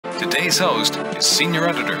Today's host is Senior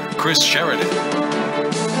Editor Chris Sheridan.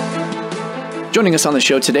 Joining us on the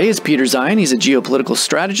show today is Peter Zeihan. He's a geopolitical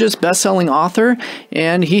strategist, best-selling author,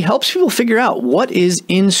 and he helps people figure out what is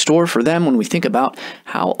in store for them when we think about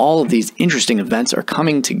how all of these interesting events are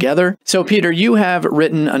coming together. So, Peter, you have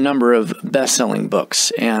written a number of best-selling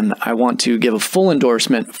books, and I want to give a full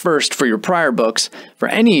endorsement first for your prior books. For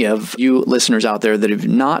any of you listeners out there that have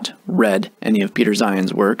not read any of Peter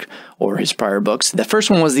Zeihan's work or his prior books, the first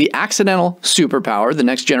one was The Accidental Superpower, The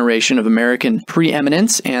Next Generation of American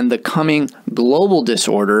Preeminence and the Coming Global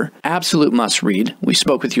Disorder. Absolute must read. We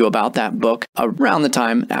spoke with you about that book around the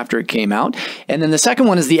time after it came out. And then the second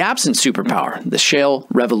one is The Absent Superpower, The Shale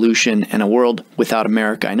Revolution and a World Without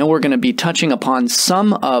America. I know we're going to be touching upon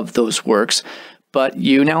some of those works, but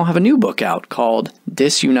you now have a new book out called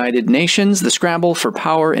Disunited Nations, The Scramble for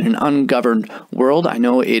Power in an Ungoverned World. I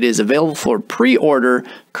know it is available for pre-order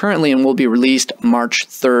currently and will be released March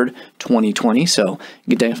 3rd, 2020. So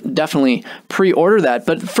you can definitely pre-order that.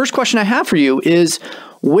 But the first question I have for you is,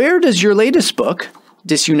 where does your latest book,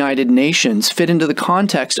 Disunited Nations, fit into the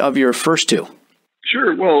context of your first two?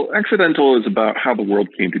 Sure. Well, Accidental is about how the world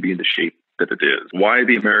came to be in the shape that it is, why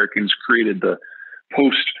the Americans created the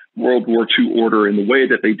post-World War II order in the way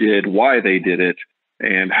that they did, why they did it,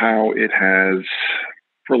 and how it has,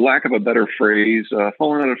 for lack of a better phrase,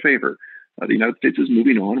 fallen out of favor. The United States is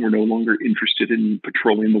moving on. We're no longer interested in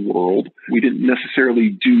patrolling the world. We didn't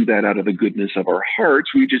necessarily do that out of the goodness of our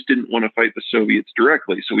hearts. We just didn't want to fight the Soviets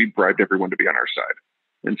directly, so we bribed everyone to be on our side.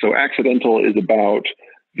 And so Accidental is about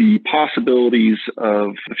the possibilities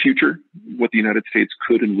of the future, what the United States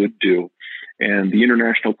could and would do, and the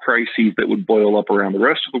international crises that would boil up around the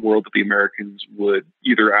rest of the world that the Americans would,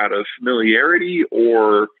 either out of familiarity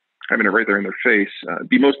or having it right there in their face,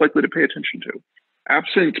 be most likely to pay attention to.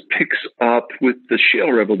 Absent picks up with the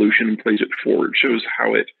shale revolution and plays it forward, shows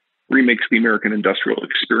how it remakes the American industrial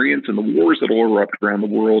experience and the wars that will erupt around the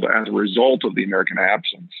world as a result of the American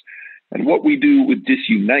absence. And what we do with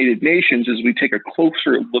Disunited Nations is we take a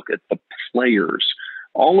closer look at the players,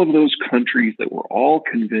 all of those countries that we're all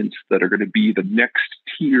convinced that are going to be the next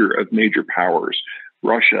tier of major powers,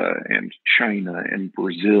 Russia and China and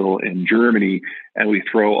Brazil and Germany, and we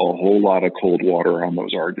throw a whole lot of cold water on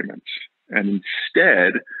those arguments. And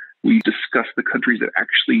instead, we discuss the countries that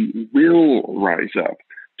actually will rise up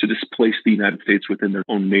to displace the United States within their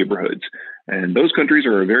own neighborhoods. And those countries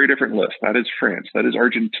are a very different list. That is France, that is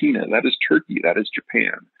Argentina, that is Turkey, that is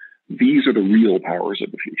Japan. These are the real powers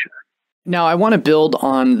of the future. Now, I want to build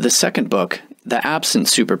on the second book, The Absent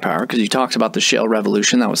Superpower, because you talked about the shale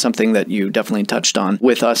revolution. That was something that you definitely touched on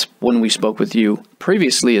with us when we spoke with you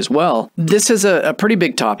previously as well. This is a pretty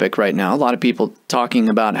big topic right now. A lot of people talking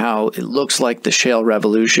about how it looks like the shale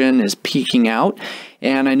revolution is peaking out.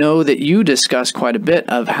 And I know that you discussed quite a bit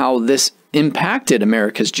of how this impacted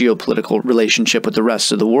America's geopolitical relationship with the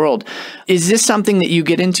rest of the world. Is this something that you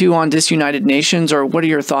get into on Disunited Nations, or what are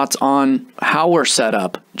your thoughts on how we're set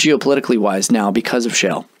up geopolitically wise now because of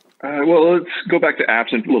shale? Well, let's go back to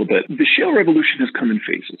Absent a little bit. The shale revolution has come in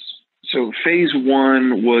phases. So phase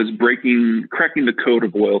one was cracking the code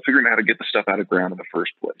of oil, figuring out how to get the stuff out of ground in the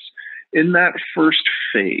first place. In that first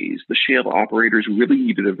phase, the shale operators really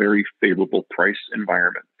needed a very favorable price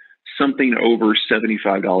environment. Something over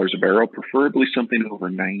 $75 a barrel, preferably something over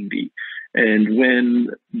 90. And when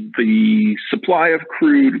the supply of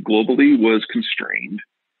crude globally was constrained,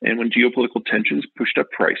 and when geopolitical tensions pushed up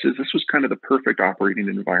prices, this was kind of the perfect operating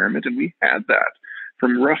environment. And we had that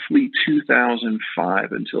from roughly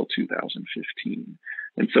 2005 until 2015.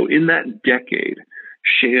 And so in that decade,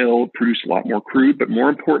 shale produced a lot more crude, but more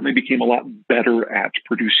importantly, became a lot better at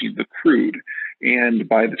producing the crude. And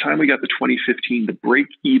by the time we got to 2015, the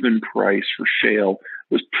break-even price for shale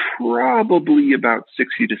was probably about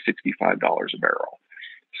 $60 to $65 a barrel.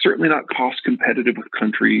 Certainly not cost competitive with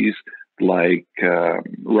countries like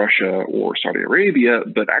Russia or Saudi Arabia,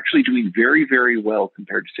 but actually doing very, very well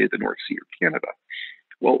compared to, say, the North Sea or Canada.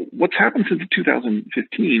 Well, what's happened since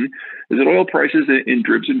 2015 is that oil prices in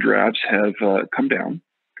dribs and drabs have come down,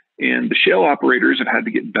 and the shale operators have had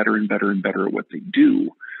to get better and better and better at what they do.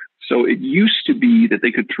 So it used to be that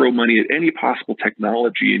they could throw money at any possible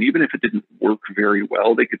technology, and even if it didn't work very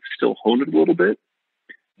well, they could still hone it a little bit.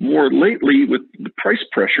 More lately, with the price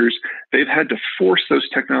pressures, they've had to force those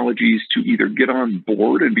technologies to either get on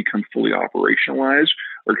board and become fully operationalized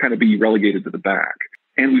or kind of be relegated to the back.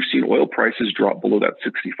 And we've seen oil prices drop below that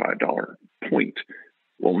 $65 point.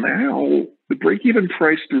 Well, now the break-even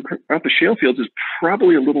price throughout the shale fields is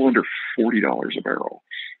probably a little under $40 a barrel.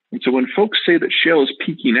 And so when folks say that shale is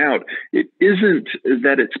peaking out, it isn't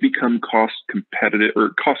that it's become cost competitive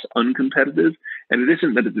or cost uncompetitive And it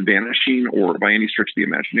isn't that it's vanishing or by any stretch of the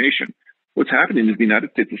imagination. What's happening is the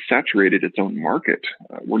United States has saturated its own market.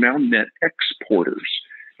 We're now net exporters,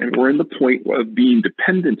 and we're in the point of being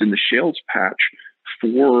dependent in the shales patch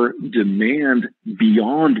for demand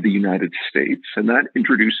beyond the United States. And that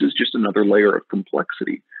introduces just another layer of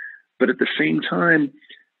complexity. But at the same time,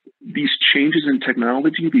 these changes in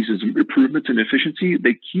technology, these improvements in efficiency,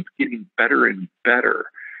 they keep getting better and better.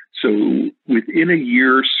 So within a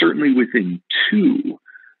year, certainly within two,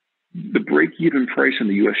 the break-even price in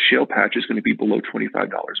the U.S. shale patch is going to be below $25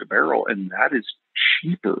 a barrel, and that is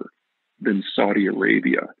cheaper than Saudi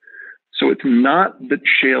Arabia. So it's not that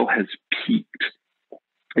shale has peaked.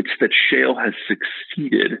 It's that shale has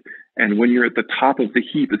succeeded. And when you're at the top of the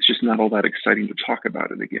heap, it's just not all that exciting to talk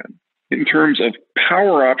about it again. In terms of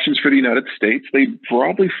power options for the United States, they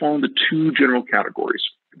broadly fall into two general categories.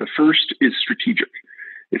 The first is strategic.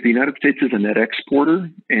 If the United States is a net exporter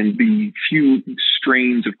and the few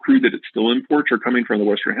strains of crude that it still imports are coming from the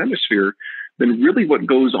Western Hemisphere, then really what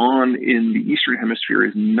goes on in the Eastern Hemisphere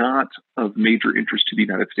is not of major interest to the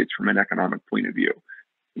United States from an economic point of view.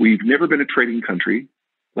 We've never been a trading country.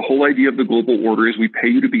 The whole idea of the global order is we pay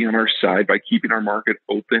you to be on our side by keeping our market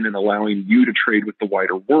open and allowing you to trade with the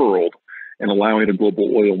wider world and allowing a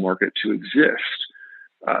global oil market to exist.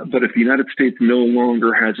 But if the United States no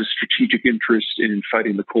longer has a strategic interest in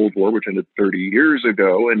fighting the Cold War, which ended 30 years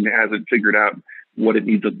ago, and hasn't figured out what it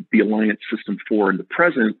needs the alliance system for in the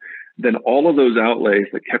present, then all of those outlays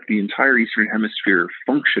that kept the entire Eastern Hemisphere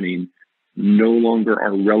functioning no longer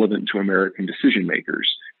are relevant to American decision makers.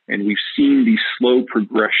 And we've seen the slow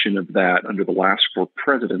progression of that under the last four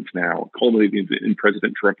presidents now, culminating in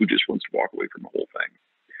President Trump, who just wants to walk away from the whole thing.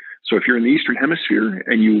 So if you're in the Eastern Hemisphere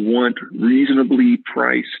and you want reasonably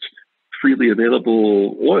priced, freely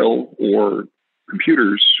available oil or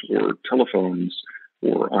computers or telephones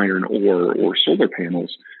or iron ore or solar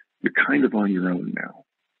panels, you're kind of on your own now.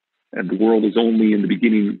 And the world is only in the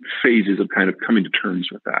beginning phases of kind of coming to terms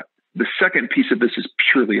with that. The second piece of this is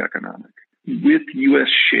purely economic. With U.S.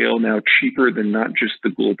 shale now cheaper than not just the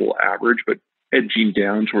global average, but edging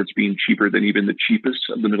down towards being cheaper than even the cheapest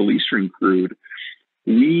of the Middle Eastern crude,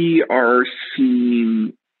 we are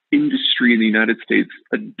seeing industry in the United States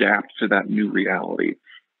adapt to that new reality.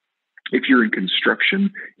 If you're in construction,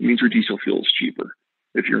 it means your diesel fuel is cheaper.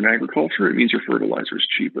 If you're in agriculture, it means your fertilizer is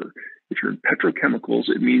cheaper. If you're in petrochemicals,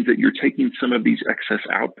 it means that you're taking some of these excess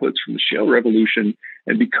outputs from the shale revolution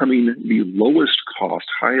and becoming the lowest cost,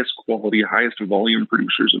 highest quality, highest volume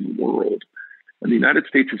producers in the world. And the United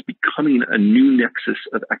States is becoming a new nexus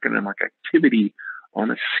of economic activity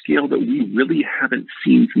on a scale that we really haven't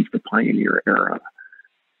seen since the pioneer era.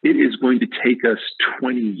 It is going to take us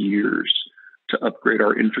 20 years to upgrade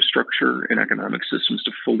our infrastructure and economic systems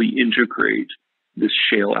to fully integrate this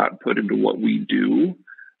shale output into what we do,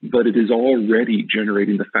 but it is already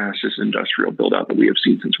generating the fastest industrial build-out that we have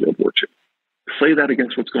seen since World War II. Play that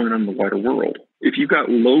against what's going on in the wider world. If you've got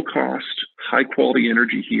low-cost, high-quality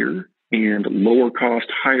energy here and lower-cost,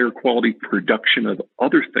 higher-quality production of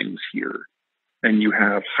other things here, and you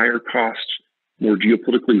have higher-cost, more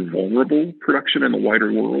geopolitically vulnerable production in the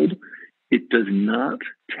wider world, it does not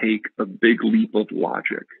take a big leap of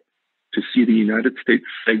logic to see the United States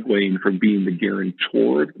segueing from being the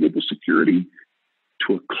guarantor of global security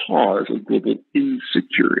to a cause of global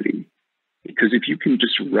insecurity. Because if you can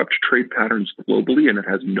disrupt trade patterns globally and it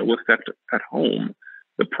has no effect at home,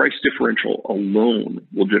 the price differential alone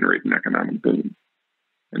will generate an economic boom.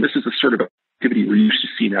 And this is the sort of activity we're used to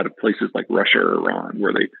seeing out of places like Russia or Iran,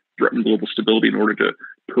 where they threaten global stability in order to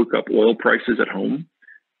perk up oil prices at home.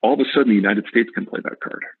 All of a sudden, the United States can play that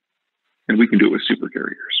card. And we can do it with super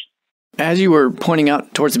carriers. As you were pointing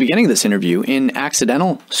out towards the beginning of this interview, in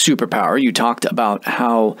Accidental Superpower, you talked about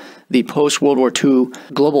how the post-World War II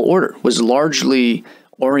global order was largely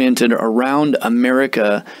oriented around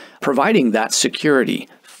America providing that security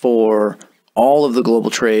for all of the global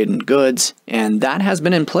trade and goods. And that has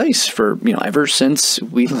been in place for, ever since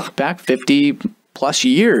we look back 50 plus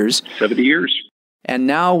years. 70 years. And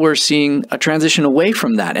now we're seeing a transition away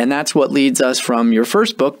from that. And that's what leads us from your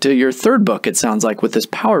first book to your third book, it sounds like, with this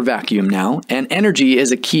power vacuum now. And energy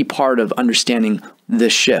is a key part of understanding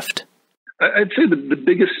this shift. I'd say the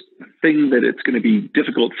biggest thing that it's going to be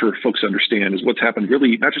difficult for folks to understand is what's happened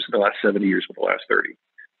really not just in the last 70 years, but the last 30.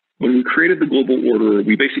 When we created the global order,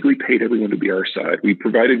 we basically paid everyone to be our side. We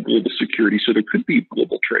provided global security so there could be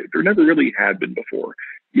global trade. There never really had been before.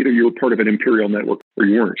 Either you were part of an imperial network or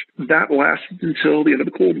you weren't. That lasted until the end of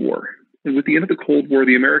the Cold War. And with the end of the Cold War,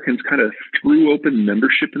 the Americans kind of threw open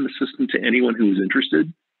membership in the system to anyone who was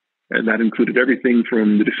interested. And that included everything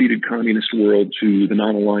from the defeated communist world to the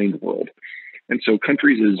non-aligned world. And so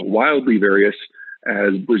countries as wildly various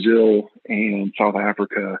as Brazil and South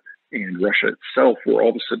Africa and Russia itself were all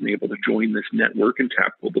of a sudden able to join this network and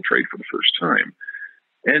tap global trade for the first time.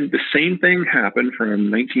 And the same thing happened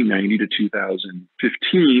from 1990 to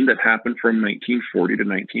 2015 that happened from 1940 to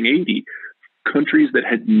 1980. Countries that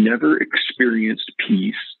had never experienced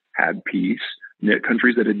peace had peace.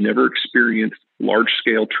 Countries that had never experienced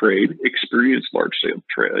large-scale trade experienced large-scale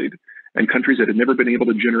trade. And countries that had never been able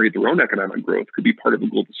to generate their own economic growth could be part of a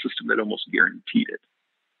global system that almost guaranteed it.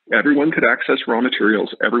 Everyone could access raw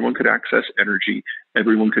materials. Everyone could access energy.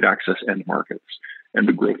 Everyone could access end markets. And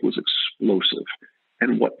the growth was explosive.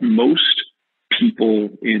 And what most people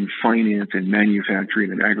in finance and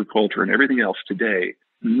manufacturing and agriculture and everything else today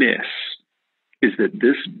miss is that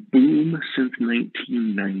this boom since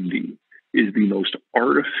 1990 is the most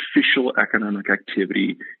artificial economic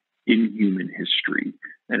activity in human history.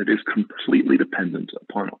 And it is completely dependent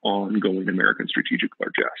upon ongoing American strategic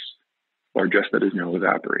largesse that is now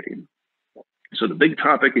evaporating. So the big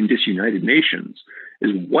topic in Disunited Nations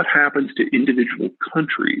is what happens to individual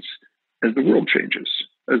countries as the world changes,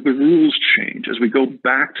 as the rules change, as we go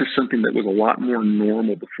back to something that was a lot more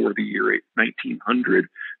normal before the year 1900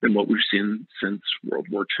 than what we've seen since World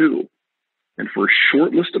War II. And for a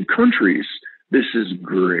short list of countries, this is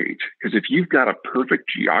great, because if you've got a perfect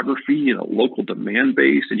geography and a local demand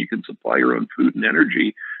base and you can supply your own food and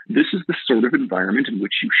energy, this is the sort of environment in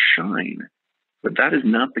which you shine. But that is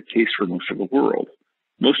not the case for most of the world.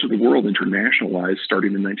 Most of the world internationalized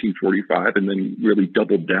starting in 1945 and then really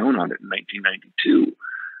doubled down on it in 1992.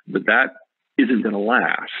 But that isn't going to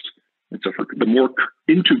last. And so the more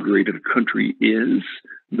integrated a country is,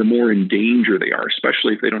 the more in danger they are,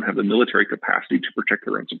 especially if they don't have the military capacity to protect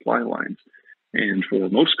their own supply lines. And for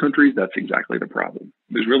most countries, that's exactly the problem.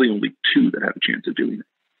 There's really only two that have a chance of doing it.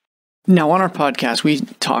 Now, on our podcast, we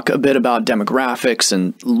talk a bit about demographics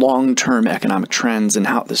and long-term economic trends and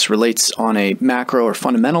how this relates on a macro or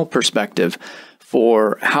fundamental perspective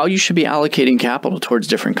for how you should be allocating capital towards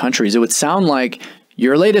different countries. It would sound like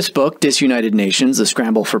your latest book, Disunited Nations, The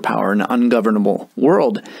Scramble for Power in an Ungovernable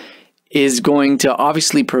World, is going to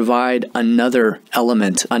obviously provide another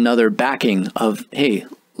element, another backing of, hey,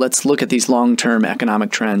 let's look at these long-term economic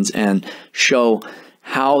trends and show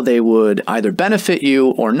how they would either benefit you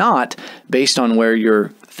or not based on where you're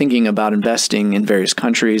thinking about investing in various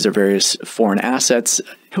countries or various foreign assets.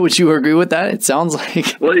 Would you agree with that? It sounds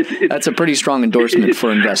like that's a pretty strong endorsement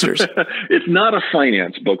for investors. It's not a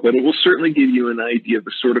finance book, but it will certainly give you an idea of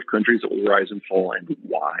the sort of countries that will rise and fall and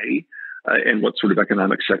why, and what sort of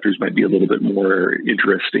economic sectors might be a little bit more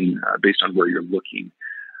interesting based on where you're looking.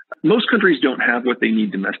 Most countries don't have what they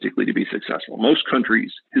need domestically to be successful. Most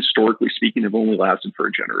countries, historically speaking, have only lasted for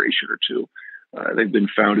a generation or two. They've been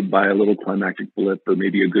founded by a little climactic blip or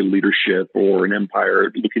maybe a good leadership or an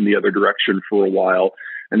empire looking the other direction for a while.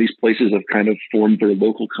 And these places have kind of formed their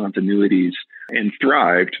local continuities and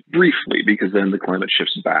thrived briefly because then the climate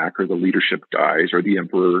shifts back or the leadership dies or the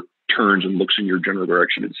emperor turns and looks in your general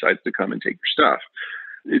direction and decides to come and take your stuff.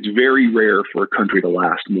 It's very rare for a country to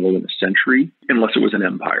last more than a century unless it was an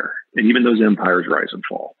empire. And even those empires rise and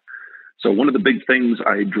fall. So one of the big things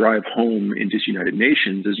I drive home in Disunited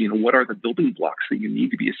Nations is, what are the building blocks that you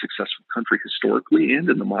need to be a successful country historically and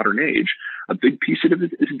in the modern age? A big piece of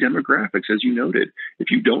it is demographics, as you noted.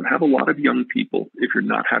 If you don't have a lot of young people, if you're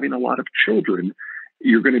not having a lot of children,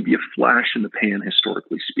 you're going to be a flash in the pan,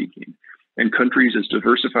 historically speaking. And countries as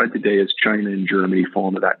diversified today as China and Germany fall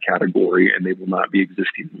into that category, and they will not be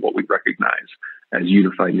existing in what we recognize as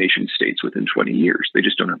unified nation states within 20 years. They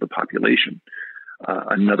just don't have the population.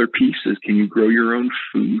 Another piece is, can you grow your own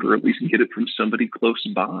food or at least get it from somebody close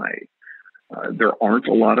by? There aren't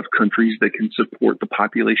a lot of countries that can support the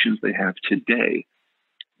populations they have today.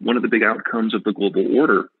 One of the big outcomes of the global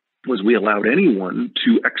order was we allowed anyone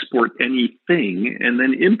to export anything and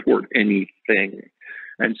then import anything.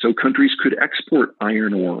 And so countries could export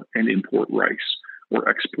iron ore and import rice, or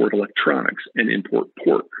export electronics and import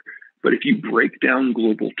pork. But if you break down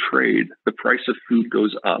global trade, the price of food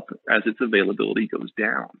goes up as its availability goes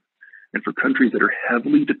down. And for countries that are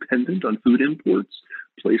heavily dependent on food imports,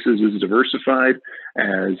 places as diversified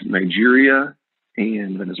as Nigeria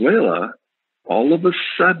and Venezuela, all of a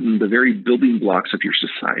sudden the very building blocks of your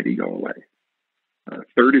society go away.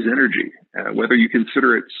 Third is energy. Whether you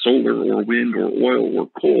consider it solar or wind or oil or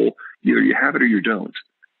coal, either you have it or you don't.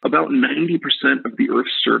 About 90% of the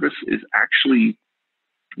Earth's surface is actually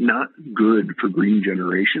not good for green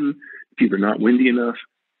generation. It's either not windy enough,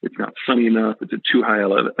 it's not sunny enough, it's at too high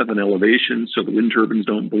of an elevation, so the wind turbines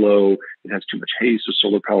don't blow, it has too much haze, so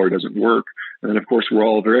solar power doesn't work. And then, of course, we're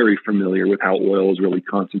all very familiar with how oil is really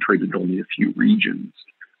concentrated in only a few regions.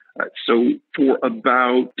 So for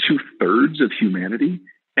about 2/3 of humanity,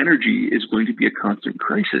 energy is going to be a constant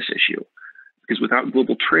crisis issue. Because without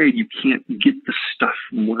global trade, you can't get the stuff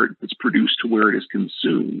from where it's produced to where it is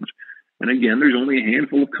consumed. And again, there's only a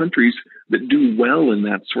handful of countries that do well in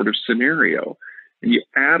that sort of scenario. And you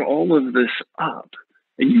add all of this up,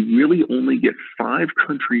 and you really only get 5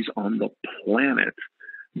 countries on the planet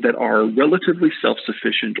that are relatively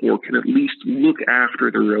self-sufficient or can at least look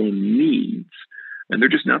after their own needs. And they're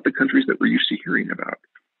just not the countries that we're used to hearing about.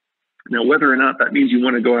 Now, whether or not that means you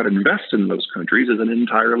want to go out and invest in those countries is an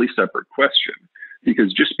entirely separate question.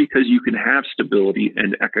 Because just because you can have stability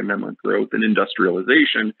and economic growth and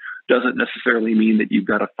industrialization doesn't necessarily mean that you've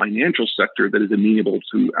got a financial sector that is amenable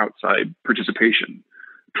to outside participation.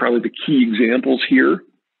 Probably the key examples here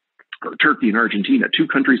are Turkey and Argentina, 2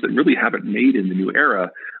 countries that really haven't made in the new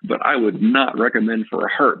era, but I would not recommend for a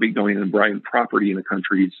heartbeat going and buying property in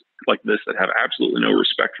countries like this that have absolutely no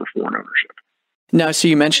respect for foreign ownership. Now, so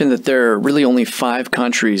you mentioned that there are really only 5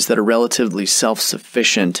 countries that are relatively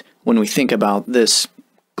self-sufficient when we think about this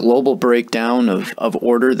global breakdown of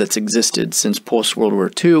order that's existed since post-World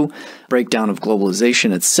War II. Breakdown of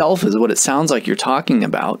globalization itself is what it sounds like you're talking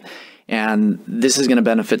about. And this is going to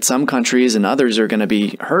benefit some countries and others are going to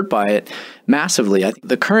be hurt by it massively.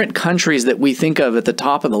 The current countries that we think of at the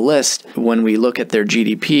top of the list when we look at their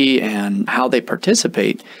GDP and how they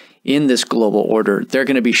participate in this global order, they're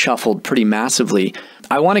going to be shuffled pretty massively.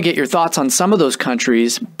 I want to get your thoughts on some of those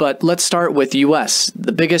countries, but let's start with U.S.,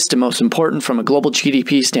 the biggest and most important from a global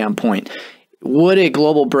GDP standpoint. Would a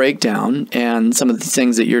global breakdown and some of the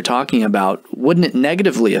things that you're talking about, wouldn't it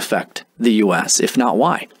negatively affect the U.S.? If not,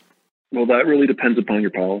 why? Well, that really depends upon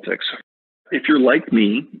your politics. If you're like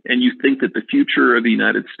me and you think that the future of the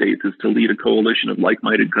United States is to lead a coalition of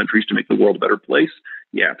like-minded countries to make the world a better place,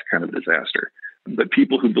 yeah, it's kind of a disaster. But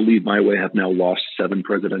people who believe my way have now lost 7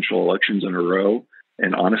 presidential elections in a row.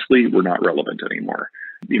 And honestly, we're not relevant anymore.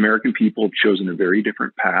 The American people have chosen a very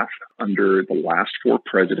different path under the last 4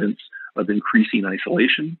 presidents of increasing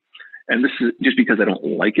isolation. And this is just because I don't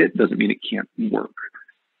like it doesn't mean it can't work.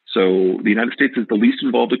 So the United States is the least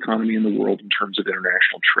involved economy in the world in terms of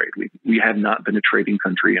international trade. We have not been a trading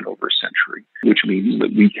country in over a century, which means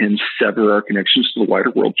that we can sever our connections to the wider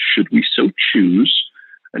world should we so choose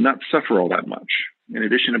and not suffer all that much. In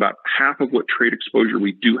addition, about half of what trade exposure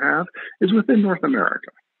we do have is within North America.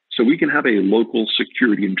 So we can have a local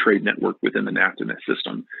security and trade network within the NAFTA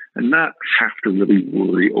system and not have to really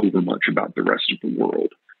worry over much about the rest of the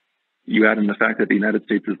world. You add in the fact that the United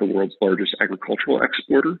States is the world's largest agricultural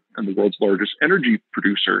exporter and the world's largest energy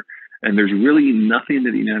producer, and there's really nothing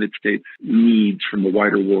that the United States needs from the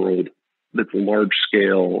wider world that's a large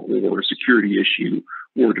scale or a security issue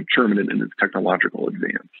or determinant in its technological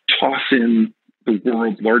advance. Toss in the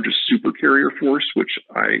world's largest supercarrier force, which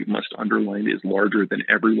I must underline is larger than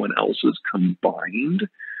everyone else's combined.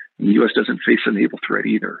 And the U.S. doesn't face a naval threat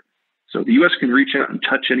either. So the U.S. can reach out and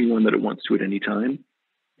touch anyone that it wants to at any time,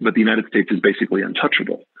 but the United States is basically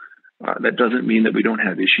untouchable. That doesn't mean that we don't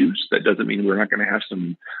have issues. That doesn't mean we're not going to have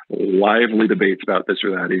some lively debates about this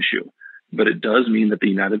or that issue. But it does mean that the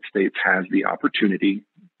United States has the opportunity,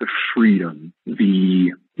 the freedom,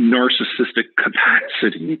 the narcissistic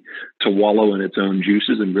capacity to wallow in its own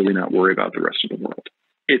juices and really not worry about the rest of the world.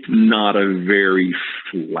 It's not a very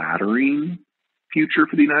flattering future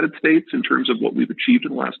for the United States in terms of what we've achieved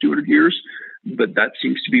in the last 200 years, but that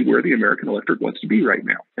seems to be where the American electorate wants to be right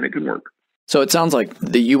now, and it can work. So it sounds like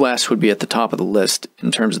the U.S. would be at the top of the list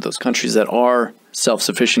in terms of those countries that are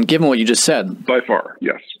self-sufficient, given what you just said. By far,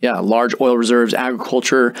 yes. Yeah, large oil reserves,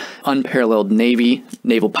 agriculture, unparalleled navy,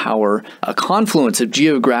 naval power, a confluence of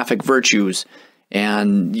geographic virtues.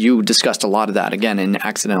 And you discussed a lot of that, again, in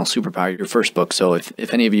Accidental Superpower, your first book. So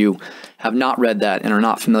if any of you have not read that and are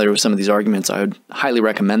not familiar with some of these arguments, I would highly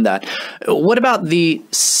recommend that. What about the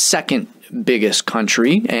second biggest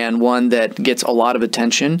country and one that gets a lot of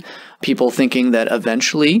attention? People thinking that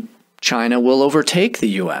eventually China will overtake the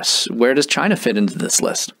U.S. Where does China fit into this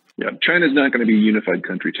list? Yeah, China's not going to be a unified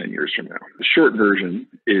country 10 years from now. The short version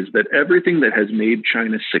is that everything that has made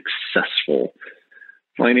China successful,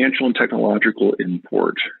 financial and technological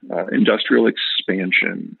import, industrial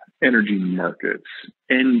expansion, energy markets,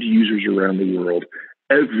 end users around the world,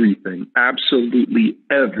 everything, absolutely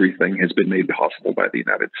everything has been made possible by the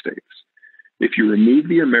United States. If you remove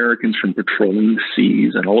the Americans from patrolling the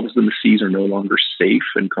seas, and all of a sudden the seas are no longer safe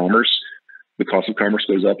in commerce, the cost of commerce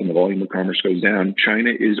goes up and the volume of commerce goes down,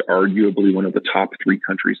 China is arguably one of the top 3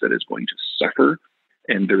 countries that is going to suffer.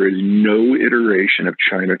 And there is no iteration of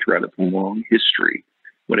China throughout its long history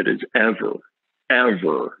when it has ever,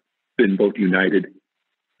 ever been both united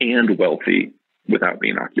and wealthy without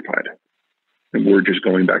being occupied. And we're just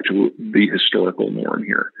going back to the historical norm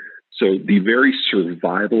here. So the very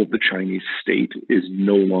survival of the Chinese state is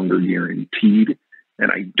no longer guaranteed,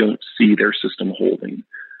 and I don't see their system holding.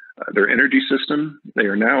 Their energy system, they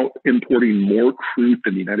are now importing more crude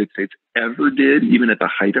than the United States ever did, even at the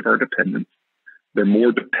height of our dependence. They're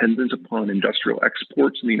more dependent upon industrial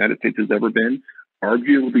exports than the United States has ever been,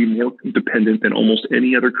 arguably more dependent than almost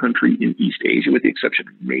any other country in East Asia, with the exception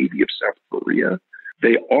maybe of South Korea.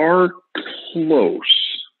 They are close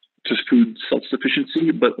to food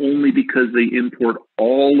self-sufficiency, but only because they import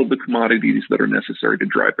all of the commodities that are necessary to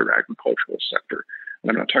drive their agricultural sector.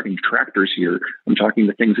 And I'm not talking tractors here. I'm talking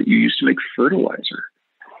the things that you use to make fertilizer.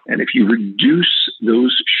 And if you reduce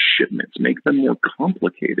those shipments, make them more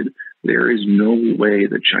complicated, there is no way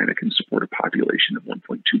that China can support a population of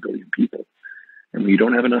 1.2 billion people. And when you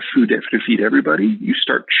don't have enough food to feed everybody, you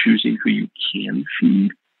start choosing who you can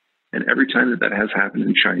feed. And every time that has happened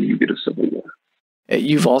in China, you get a civil war.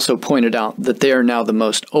 You've also pointed out that they are now the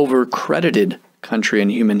most overcredited country in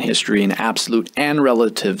human history in absolute and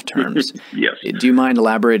relative terms. Yes. Do you mind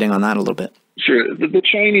elaborating on that a little bit? Sure. The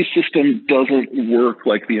Chinese system doesn't work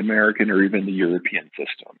like the American or even the European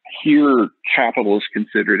system. Here, capital is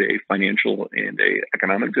considered a financial and a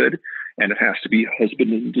economic good, and it has to be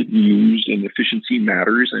husbanded and used, and efficiency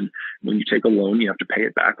matters. And when you take a loan, you have to pay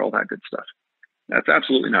it back, all that good stuff. That's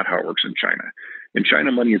absolutely not how it works in China. In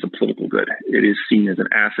China, money is a political good. It is seen as an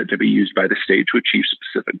asset to be used by the state to achieve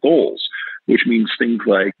specific goals, which means things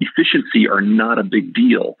like efficiency are not a big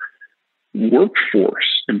deal.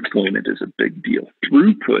 Workforce employment is a big deal.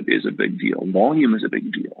 Throughput is a big deal. Volume is a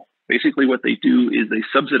big deal. Basically, what they do is they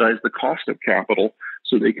subsidize the cost of capital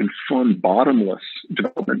so they can fund bottomless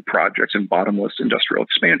development projects and bottomless industrial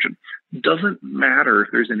expansion. Doesn't matter if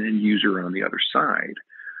there's an end user on the other side.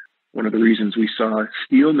 One of the reasons we saw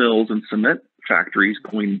steel mills and cement factories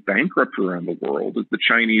going bankrupt around the world is the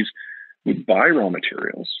Chinese would buy raw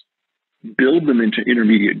materials, build them into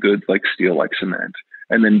intermediate goods like steel, like cement,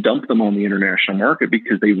 and then dump them on the international market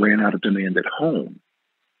because they ran out of demand at home.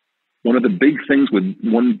 One of the big things with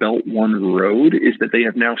One Belt, One Road is that they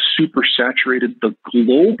have now supersaturated the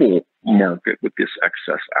global market with this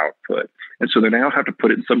excess output. And so they now have to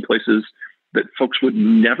put it in some places that folks would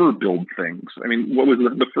never build things. I mean, what was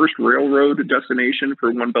the first railroad destination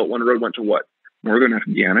for One Belt, One Road went to what? Northern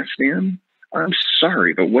Afghanistan? I'm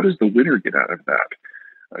sorry, but what does the winner get out of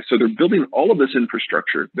that? So they're building all of this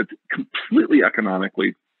infrastructure that's completely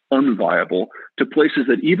economically unviable to places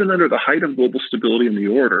that even under the height of global stability and the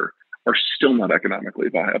order are still not economically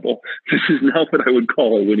viable. This is not what I would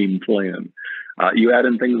call a winning plan. You add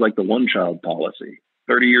in things like the one-child policy.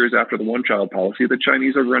 30 years after the one-child policy, the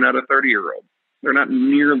Chinese have run out of 30-year-olds. They're not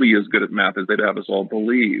nearly as good at math as they'd have us all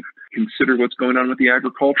believe. Consider what's going on with the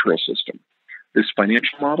agricultural system. This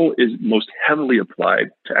financial model is most heavily applied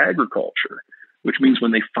to agriculture, which means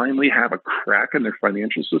when they finally have a crack in their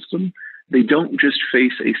financial system, they don't just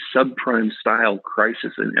face a subprime style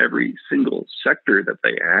crisis in every single sector that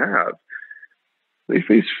they have. They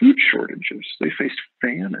face food shortages. They face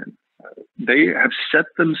famine. They have set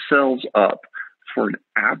themselves up for an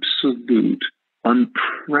absolute,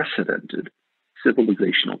 unprecedented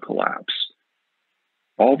civilizational collapse.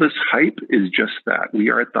 All this hype is just that. We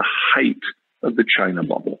are at the height of the China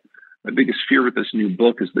bubble. My biggest fear with this new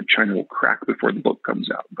book is that China will crack before the book comes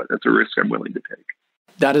out, but that's a risk I'm willing to take.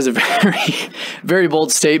 That is a very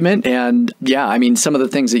bold statement. And yeah, I mean, some of the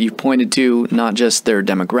things that you've pointed to, not just their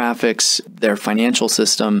demographics, their financial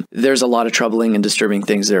system, there's a lot of troubling and disturbing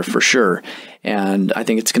things there for sure. And I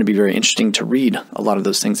think it's going to be very interesting to read a lot of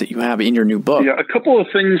those things that you have in your new book. Yeah, a couple of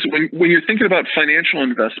things. When you're thinking about financial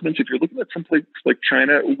investments, if you're looking at someplace like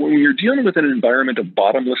China, when you're dealing with an environment of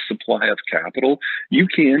bottomless supply of capital, you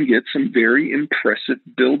can get some very impressive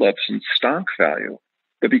buildups in stock value.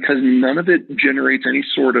 But because none of it generates any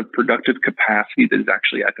sort of productive capacity that is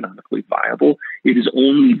actually economically viable, it is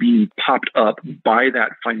only being popped up by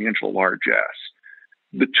that financial largesse.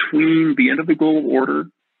 Between the end of the global order,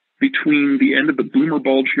 between the end of the boomer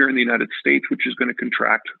bulge here in the United States, which is going to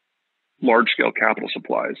contract large-scale capital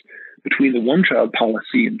supplies, between the one-child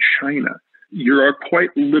policy in China, you are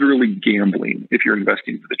quite literally gambling if you're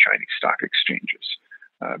investing for the Chinese stock exchanges.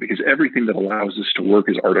 Because everything that allows this to work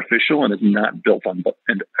is artificial and is not built on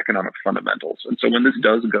economic fundamentals. And so when this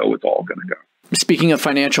does go, it's all going to go. Speaking of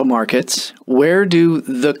financial markets, where do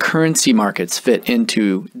the currency markets fit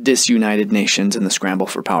into Disunited Nations and the scramble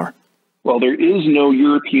for power? Well, there is no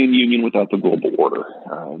European Union without the global order.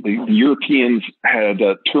 The Europeans had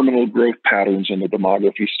terminal growth patterns in their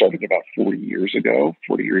demography starting about 40 years ago.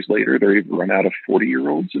 40 years later, they've run out of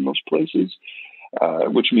 40-year-olds in most places,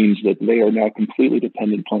 which means that they are now completely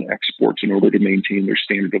dependent upon exports in order to maintain their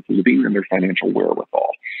standard of living and their financial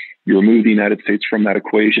wherewithal. You remove the United States from that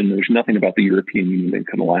equation, there's nothing about the European Union that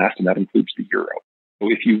can last, and that includes the euro.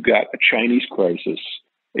 So if you've got a Chinese crisis,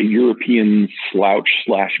 a European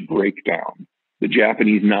slouch/breakdown, the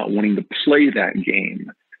Japanese not wanting to play that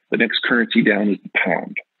game, the next currency down is the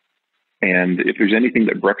pound. And if there's anything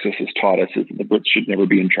that Brexit has taught us, is that the Brits should never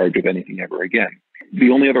be in charge of anything ever again.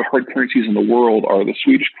 The only other hard currencies in the world are the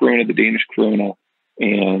Swedish krona, the Danish krona,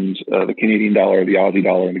 and the Canadian dollar, the Aussie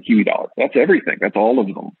dollar, and the Kiwi dollar. That's everything. That's all of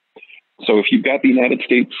them. So if you've got the United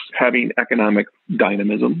States having economic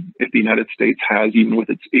dynamism, if the United States has, even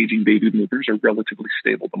with its aging baby boomers, a relatively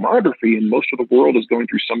stable demography, and most of the world is going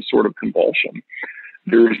through some sort of convulsion,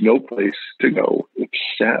 there is no place to go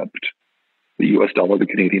except the US dollar, the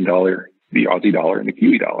Canadian dollar, the Aussie dollar, and the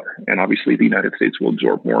Kiwi dollar. And obviously the United States will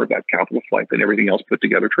absorb more of that capital flight than everything else put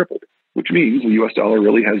together tripled, which means the US dollar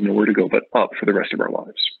really has nowhere to go but up for the rest of our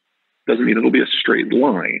lives. Doesn't mean it'll be a straight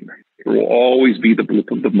line. There will always be the blip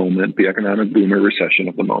of the moment, the economic boom or recession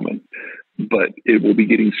of the moment, but it will be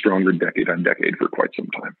getting stronger decade on decade for quite some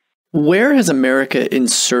time. Where has America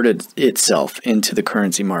inserted itself into the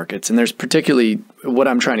currency markets? And there's particularly what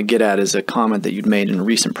I'm trying to get at is a comment that you'd made in a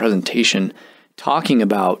recent presentation talking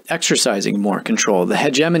about exercising more control. The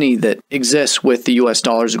hegemony that exists with the US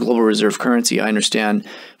dollar as a global reserve currency, I understand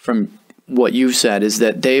from what you've said, is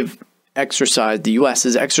that the U.S.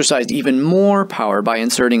 has exercised even more power by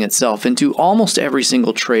inserting itself into almost every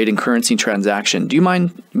single trade and currency transaction. Do you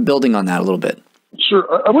mind building on that a little bit? Sure.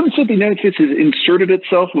 I wouldn't say the United States has inserted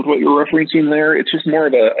itself with what you're referencing there. It's just more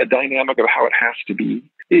of a dynamic of how it has to be.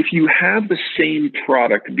 If you have the same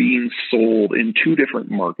product being sold in two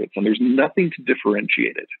different markets and there's nothing to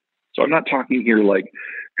differentiate it. So I'm not talking here like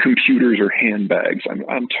computers or handbags.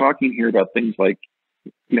 I'm talking here about things like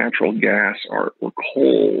natural gas or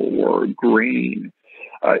coal or grain.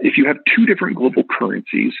 If you have two different global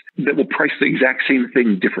currencies that will price the exact same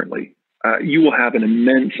thing differently, you will have an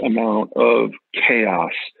immense amount of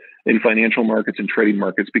chaos in financial markets and trading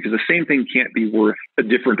markets because the same thing can't be worth a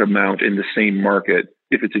different amount in the same market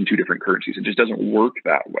if it's in two different currencies. It just doesn't work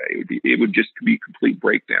that way. It would just be a complete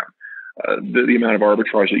breakdown. The amount of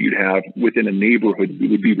arbitrage that you'd have within a neighborhood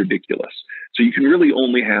would be ridiculous. So you can really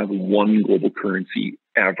only have one global currency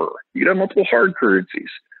ever. You can have multiple hard currencies.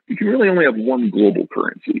 You can really only have one global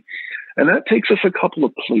currency. And that takes us a couple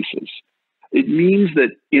of places. It means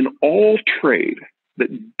that in all trade that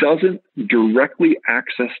doesn't directly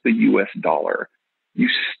access the US dollar, you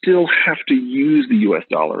still have to use the US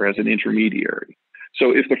dollar as an intermediary.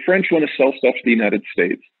 So if the French want to sell stuff to the United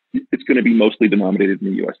States, it's going to be mostly denominated in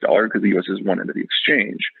the US dollar because the US is one end of the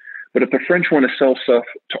exchange. But if the French want to sell stuff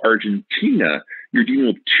to Argentina, you're dealing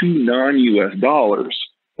with two non-US dollars,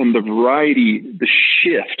 and the variety, the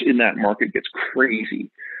shift in that market gets crazy.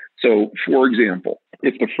 So, for example,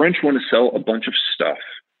 if the French want to sell a bunch of stuff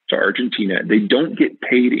to Argentina, they don't get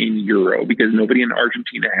paid in euro because nobody in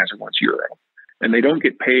Argentina has or wants euro. And they don't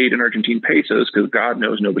get paid in Argentine pesos because God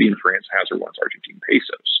knows nobody in France has or wants Argentine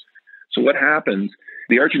pesos. So what happens,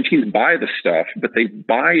 the Argentines buy the stuff, but they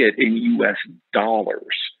buy it in US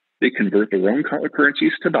dollars. They convert their own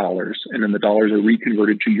currencies to dollars, and then the dollars are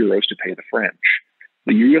reconverted to euros to pay the French.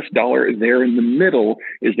 The US dollar there in the middle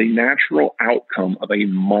is the natural outcome of a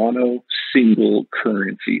mono single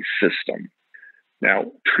currency system.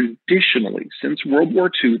 Now, traditionally, since World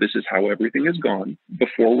War II, this is how everything has gone.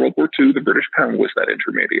 Before World War II, the British pound was that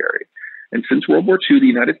intermediary. And since World War II, the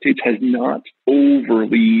United States has not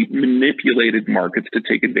overly manipulated markets to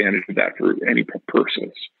take advantage of that for any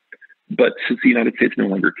purposes. But since the United States no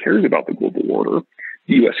longer cares about the global order,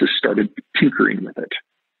 the U.S. has started tinkering with it.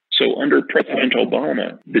 So under President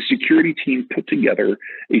Obama, the security team put together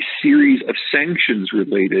a series of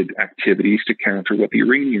sanctions-related activities to counter what the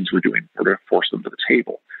Iranians were doing or to force them to the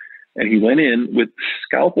table. And he went in with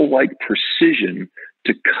scalpel-like precision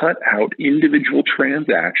to cut out individual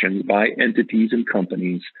transactions by entities and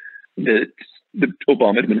companies that the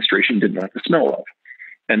Obama administration didn't like the smell of.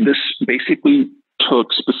 And this basically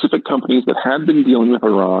took specific companies that had been dealing with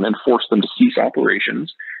Iran and forced them to cease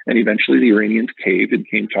operations. And eventually the Iranians caved and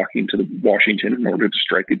came talking to Washington in order to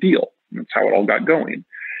strike a deal. And that's how it all got going.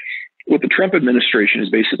 What the Trump administration has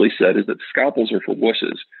basically said is that scalpels are for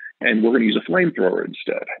wusses, and we're going to use a flamethrower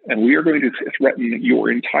instead. And we are going to threaten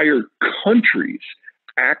your entire country's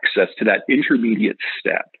access to that intermediate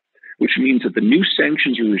step, which means that the new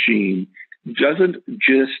sanctions regime doesn't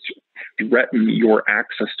just threaten your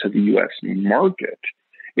access to the U.S. market.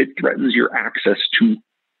 It threatens your access to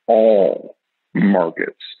all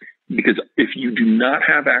markets. Because if you do not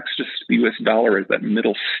have access to the U.S. dollar as that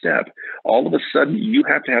middle step, all of a sudden you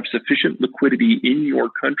have to have sufficient liquidity in your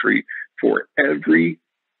country for every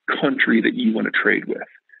country that you want to trade with,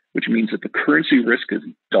 which means that the currency risk is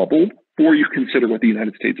doubled, or you consider what the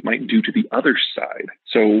United States might do to the other side.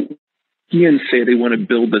 So Zeihan say they want to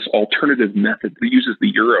build this alternative method that uses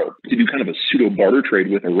the euro to do kind of a pseudo barter trade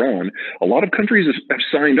with Iran. A lot of countries have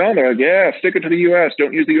signed on. They're like, yeah, stick it to the U.S.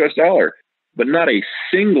 Don't use the U.S. dollar. But not a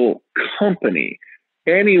single company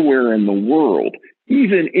anywhere in the world,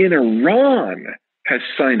 even in Iran, has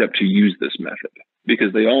signed up to use this method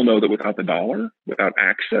because they all know that without the dollar, without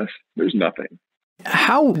access, there's nothing.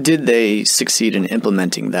 How did they succeed in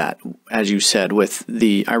implementing that, as you said, with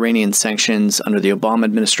the Iranian sanctions under the Obama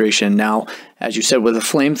administration, now, as you said, with a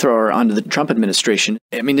flamethrower under the Trump administration?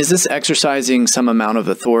 I mean, is this exercising some amount of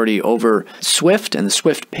authority over SWIFT and the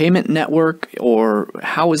SWIFT payment network, or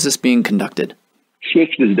how is this being conducted?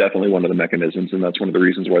 SWIFT is definitely one of the mechanisms, and that's one of the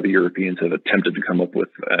reasons why the Europeans have attempted to come up with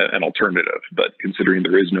an alternative. But considering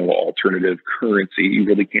there is no alternative currency, you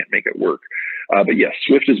really can't make it work. But yes,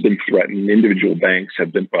 SWIFT has been threatened. Individual banks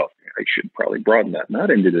have been, well, I should probably broaden that. Not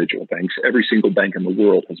individual banks. Every single bank in the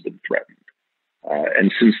world has been threatened.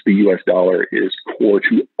 And since the U.S. dollar is core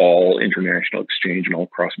to all international exchange and all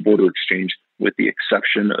cross-border exchange, with the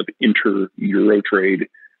exception of inter-euro trade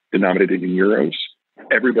denominated in euros,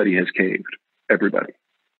 everybody has caved. Everybody.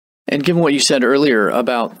 And given what you said earlier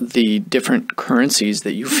about the different currencies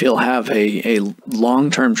that you feel have a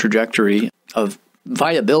long-term trajectory of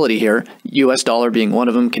viability here, U.S. dollar being one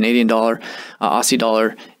of them, Canadian dollar, Aussie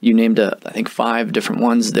dollar, you named, I think, 5 different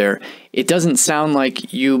ones there. It doesn't sound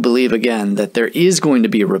like you believe, again, that there is going to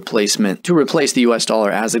be a replacement to replace the U.S.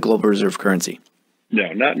 dollar as a global reserve currency.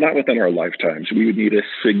 No, not within our lifetimes. We would need a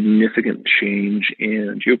significant change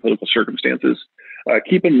in geopolitical circumstances.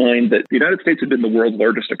 Keep in mind that the United States had been the world's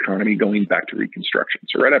largest economy going back to Reconstruction.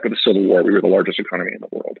 So right after the Civil War, we were the largest economy in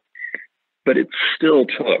the world. But it still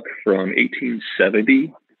took from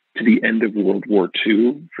 1870 to the end of World War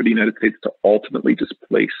II for the United States to ultimately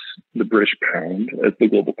displace the British pound as the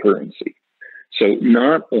global currency. So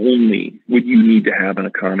not only would you need to have an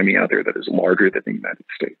economy out there that is larger than the United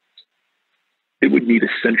States, it would need a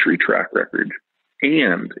century track record,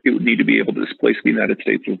 and it would need to be able to displace the United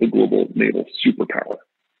States as the global naval superpower.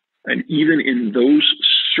 And even in those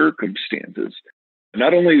circumstances,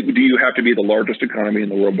 not only do you have to be the largest economy in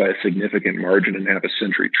the world by a significant margin and have a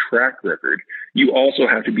century track record, you also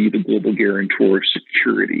have to be the global guarantor of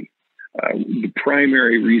security. The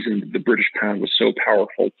primary reason that the British pound was so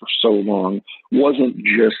powerful for so long wasn't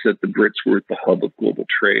just that the Brits were at the hub of global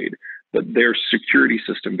trade, but their security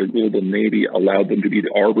system, their global navy, allowed them to be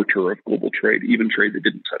the arbiter of global trade, even trade that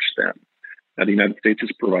didn't touch them. Now, the United States has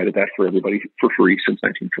provided that for everybody for free since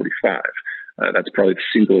 1945. That's probably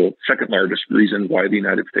the second largest reason why the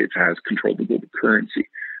United States has controlled the global currency.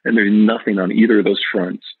 And there's nothing on either of those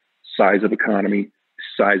fronts, size of economy,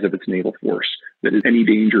 size of its naval force, that is any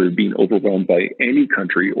danger of being overwhelmed by any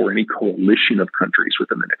country or any coalition of countries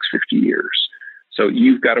within the next 50 years. So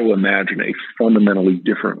you've got to imagine a fundamentally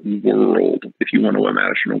different world if you want to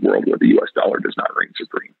imagine a world where the U.S. dollar does not reign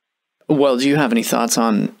supreme. Well, do you have any thoughts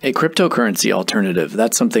on a cryptocurrency alternative?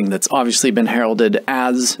 That's something that's obviously been heralded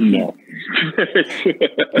as... No.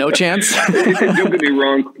 No chance? Don't get me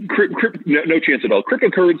wrong. No chance at all.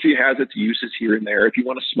 Cryptocurrency has its uses here and there. If you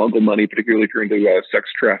want to smuggle money, particularly if you're into sex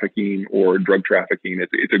trafficking or drug trafficking,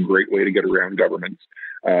 it's a great way to get around governments.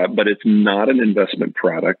 But it's not an investment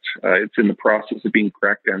product. It's in the process of being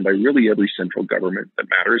cracked down by really every central government that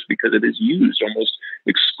matters because it is used almost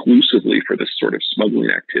exclusively for this sort of smuggling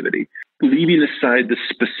activity. Leaving aside the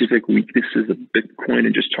specific weaknesses of Bitcoin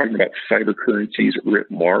and just talking about cyber currencies writ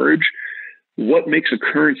large, what makes a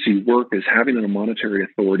currency work is having a monetary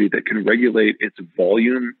authority that can regulate its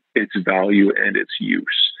volume, its value, and its use.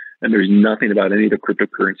 And there's nothing about any of the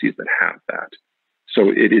cryptocurrencies that have that. So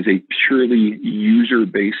it is a purely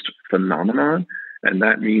user-based phenomenon, and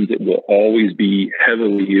that means it will always be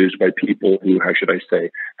heavily used by people who, how should I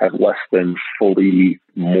say, have less than fully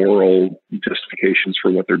moral justifications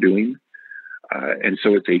for what they're doing. And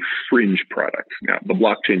so it's a fringe product. Now, the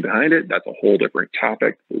blockchain behind it, that's a whole different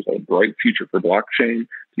topic. There's a bright future for blockchain.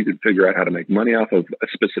 You can figure out how to make money off of a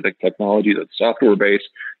specific technology that's software-based.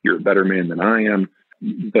 You're a better man than I am.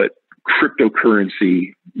 But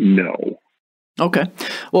cryptocurrency, no. Okay.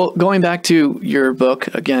 Well, going back to your book,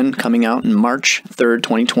 again, coming out in March 3rd,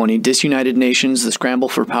 2020, Disunited Nations, The Scramble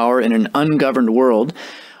for Power in an Ungoverned World,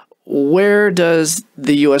 where does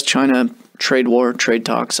the U.S.-China trade war, trade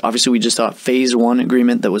talks? Obviously, we just saw phase one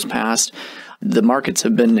agreement that was passed. The markets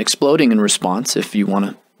have been exploding in response, if you want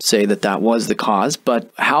to say that that was the cause.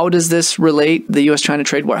 But how does this relate, the U.S.-China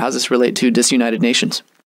trade war? How does this relate to Disunited Nations?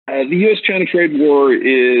 The U.S.-China trade war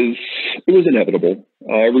it was inevitable.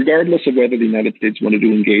 Regardless of whether the United States wanted to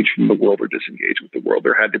engage from the world or disengage with the world,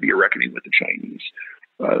 there had to be a reckoning with the Chinese.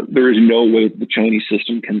 There is no way that the Chinese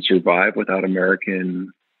system can survive without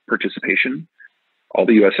American participation. All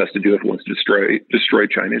the U.S. has to do if it wants to destroy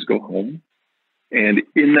China is go home. And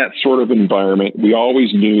in that sort of environment, we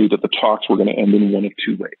always knew that the talks were going to end in one of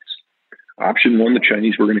two ways. Option one, the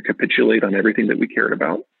Chinese were going to capitulate on everything that we cared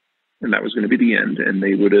about, and that was going to be the end. And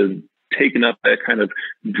they would have taken up that kind of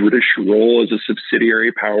British role as a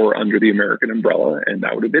subsidiary power under the American umbrella, and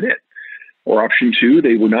that would have been it. Or option two,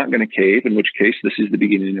 they were not going to cave, in which case this is the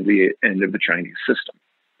beginning of the end of the Chinese system.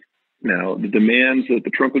 Now, the demands that the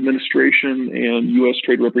Trump administration and U.S.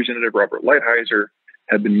 Trade Representative Robert Lighthizer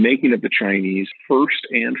have been making of the Chinese, first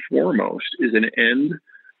and foremost, is an end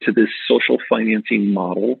to this social financing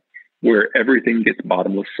model where everything gets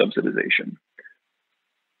bottomless subsidization.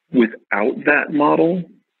 Without that model,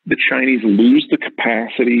 the Chinese lose the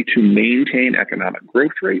capacity to maintain economic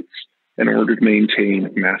growth rates in order to maintain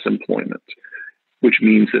mass employment, which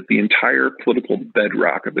means that the entire political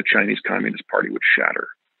bedrock of the Chinese Communist Party would shatter.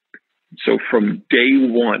 So from day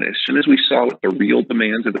one, as soon as we saw what the real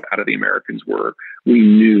demands out of the Americans were, we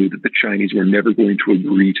knew that the Chinese were never going to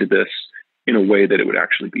agree to this in a way that it would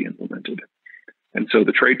actually be implemented. And so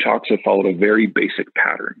the trade talks have followed a very basic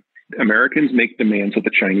pattern. Americans make demands that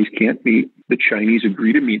the Chinese can't meet. The Chinese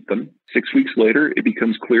agree to meet them. 6 weeks later, it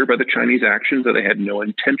becomes clear by the Chinese actions that they had no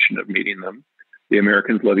intention of meeting them. The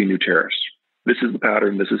Americans levy new tariffs. This is the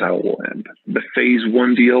pattern. This is how it will end. The phase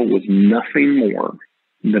one deal was nothing more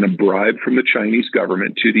than a bribe from the Chinese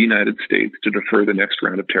government to the United States to defer the next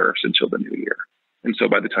round of tariffs until the new year. And so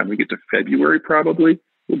by the time we get to February, probably,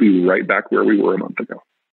 we'll be right back where we were a month ago.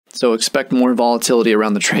 So expect more volatility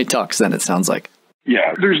around the trade talks then, it sounds like.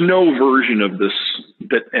 Yeah, there's no version of this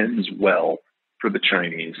that ends well for the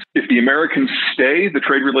Chinese. If the Americans stay, the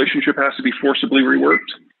trade relationship has to be forcibly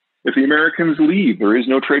reworked. If the Americans leave, there is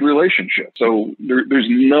no trade relationship. So there's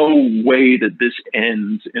no way that this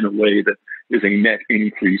ends in a way that is a net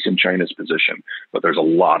increase in China's position. But there's a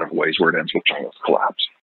lot of ways where it ends with China's collapse.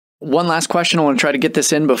 One last question. I want to try to get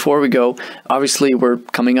this in before we go. Obviously, we're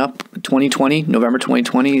coming up 2020, November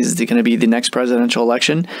 2020 is going to be the next presidential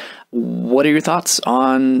election. What are your thoughts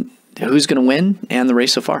on who's going to win and the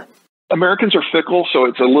race so far? Americans are fickle, so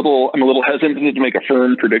I'm a little hesitant to make a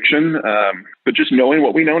firm prediction. But just knowing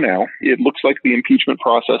what we know now, it looks like the impeachment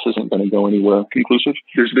process isn't going to go anywhere conclusive.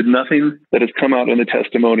 There's been nothing that has come out in the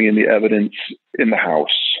testimony and the evidence in the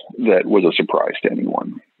House that was a surprise to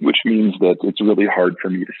anyone, which means that it's really hard for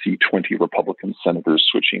me to see 20 Republican senators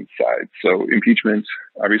switching sides. So impeachment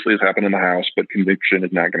obviously has happened in the House, but conviction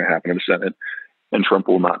is not going to happen in the Senate, and Trump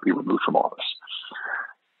will not be removed from office.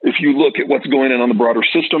 If you look at what's going on the broader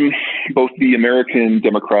system, both the American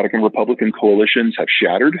Democratic and Republican coalitions have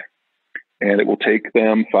shattered, and it will take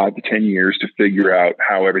them 5 to 10 years to figure out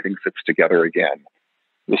how everything fits together again.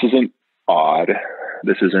 This isn't odd.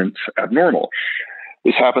 This isn't abnormal.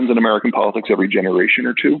 This happens in American politics every generation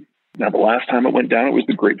or two. Now, the last time it went down, it was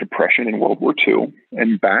the Great Depression in World War II.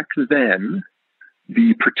 And back then,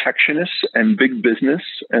 the protectionists and big business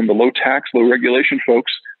and the low tax, low regulation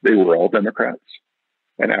folks, they were all Democrats.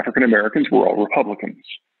 And African Americans were all Republicans.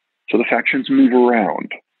 So the factions move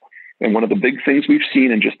around. And one of the big things we've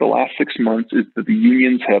seen in just the last 6 months is that the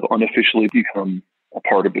unions have unofficially become a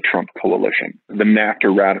part of the Trump coalition. The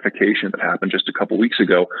NAFTA ratification that happened just a couple weeks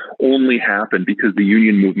ago only happened because the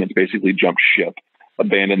union movement basically jumped ship,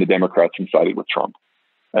 abandoned the Democrats, and sided with Trump.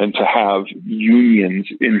 And to have unions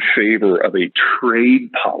in favor of a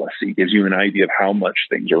trade policy gives you an idea of how much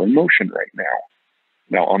things are in motion right now.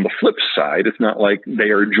 Now, on the flip side, it's not like they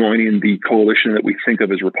are joining the coalition that we think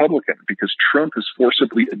of as Republican, because Trump has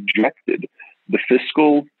forcibly ejected the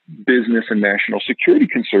fiscal, business, and national security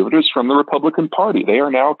conservatives from the Republican Party. They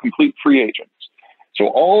are now complete free agents. So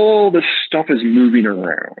all this stuff is moving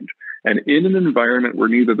around. And in an environment where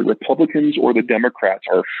neither the Republicans or the Democrats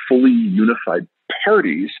are fully unified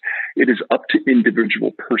parties, it is up to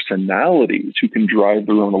individual personalities who can drive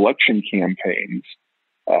their own election campaigns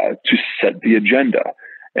to set the agenda.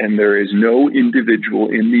 And there is no individual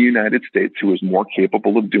in the United States who is more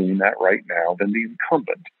capable of doing that right now than the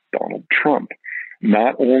incumbent, Donald Trump.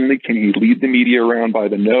 Not only can he lead the media around by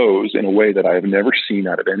the nose in a way that I have never seen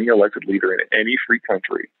out of any elected leader in any free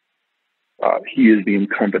country, he is the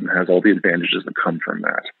incumbent and has all the advantages that come from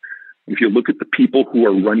that. If you look at the people who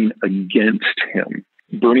are running against him,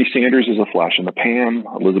 Bernie Sanders is a flash in the pan.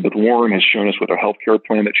 Elizabeth Warren has shown us with her healthcare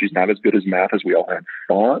plan that she's not as good as math as we all had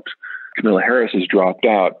thought. Kamala Harris has dropped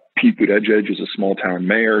out. Pete Buttigieg is a small town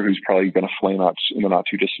mayor who's probably going to flame out in the not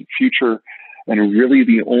too distant future. And really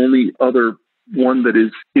the only other one that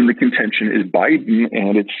is in the contention is Biden.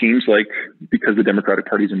 And it seems like because the Democratic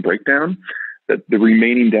Party is in breakdown, that the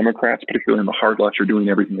remaining Democrats, particularly in the hard left, are doing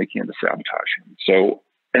everything they can to sabotage him. So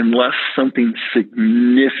unless something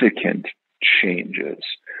significant changes,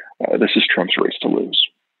 this is Trump's race to lose.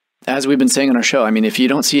 As we've been saying on our show, I mean, if you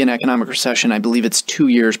don't see an economic recession, I believe it's 2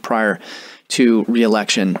 years prior to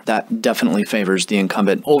re-election, that definitely favors the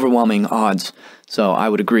incumbent. Overwhelming odds. So I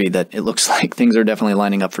would agree that it looks like things are definitely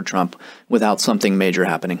lining up for Trump without something major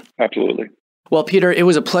happening. Absolutely. Well, Peter, it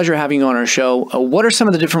was a pleasure having you on our show. What are some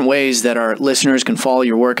of the different ways that our listeners can follow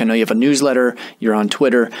your work? I know you have a newsletter, you're on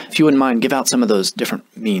Twitter. If you wouldn't mind, give out some of those different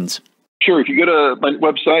means. Sure. If you go to my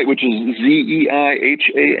website, which is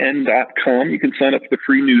zeihan.com, you can sign up for the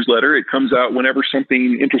free newsletter. It comes out whenever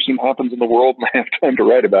something interesting happens in the world and I have time to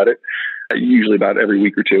write about it, usually about every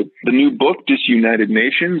week or two. The new book, Disunited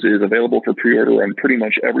Nations, is available for pre-order on pretty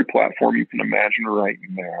much every platform you can imagine right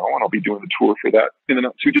now, and I'll be doing the tour for that in the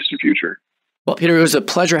not too distant future. Well, Peter, it was a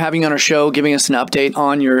pleasure having you on our show, giving us an update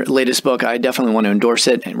on your latest book. I definitely want to endorse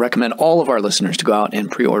it and recommend all of our listeners to go out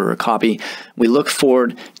and pre-order a copy. We look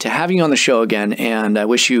forward to having you on the show again, and I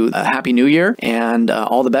wish you a happy new year and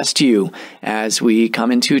all the best to you as we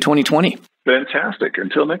come into 2020. Fantastic.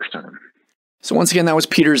 Until next time. So once again, that was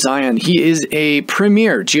Peter Zeihan. He is a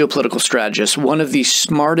premier geopolitical strategist, one of the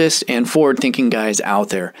smartest and forward-thinking guys out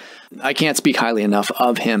there. I can't speak highly enough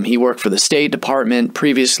of him. He worked for the State Department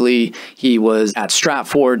previously. He was at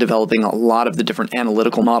Stratfor developing a lot of the different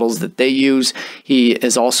analytical models that they use. He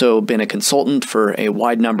has also been a consultant for a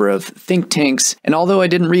wide number of think tanks. And although I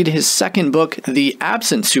didn't read his second book, The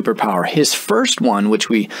Absent Superpower, his first one, which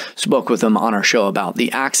we spoke with him on our show about,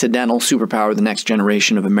 The Accidental Superpower, the Next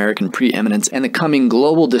Generation of American Preeminence and the Coming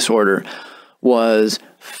Global Disorder, was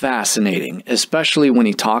fascinating, especially when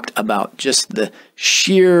he talked about just the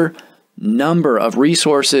sheer number of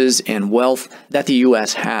resources and wealth that the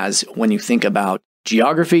U.S. has when you think about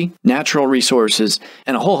geography, natural resources,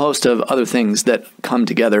 and a whole host of other things that come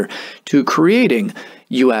together to creating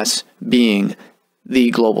U.S. being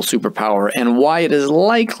the global superpower and why it is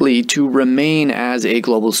likely to remain as a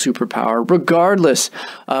global superpower regardless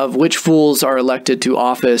of which fools are elected to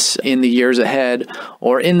office in the years ahead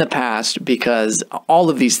or in the past, because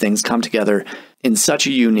all of these things come together in such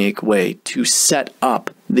a unique way to set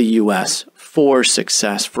up the U.S. for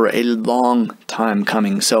success for a long time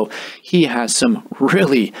coming. So he has some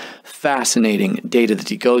really fascinating data that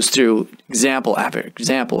he goes through, example after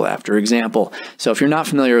example after example. So if you're not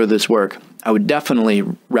familiar with this work, I would definitely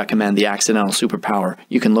recommend The Accidental Superpower.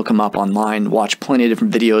 You can look him up online, watch plenty of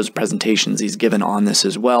different videos, presentations he's given on this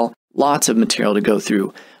as well. Lots of material to go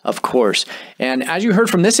through, of course. And as you heard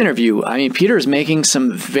from this interview, I mean, Peter is making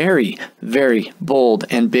some very, very bold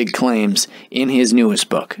and big claims in his newest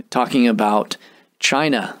book, talking about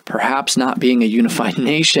China perhaps not being a unified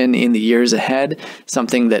nation in the years ahead,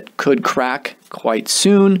 something that could crack quite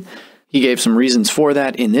soon. He gave some reasons for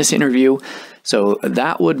that in this interview. So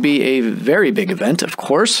that would be a very big event, of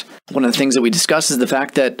course. One of the things that we discussed is the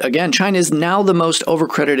fact that, again, China is now the most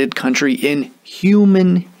overcredited country in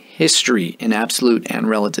human history in absolute and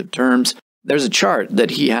relative terms. There's a chart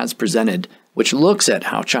that he has presented which looks at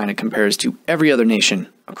how China compares to every other nation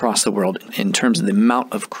across the world in terms of the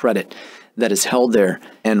amount of credit that is held there,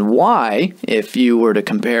 and why, if you were to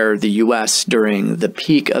compare the U.S. during the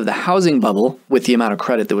peak of the housing bubble with the amount of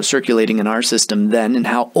credit that was circulating in our system then and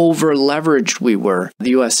how over-leveraged we were,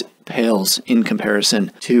 the U.S. pales in comparison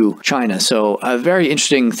to China. So very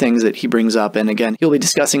interesting things that he brings up. And again, he'll be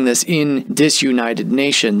discussing this in Disunited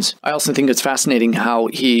Nations. I also think it's fascinating how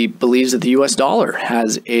he believes that the U.S. dollar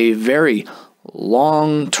has a very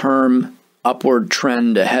long-term upward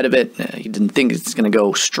trend ahead of it. He didn't think it's going to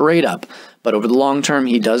go straight up, but over the long term,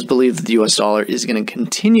 he does believe that the U.S. dollar is going to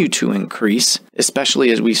continue to increase, especially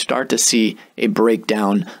as we start to see a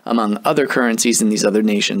breakdown among other currencies in these other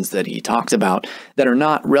nations that he talked about that are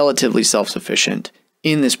not relatively self-sufficient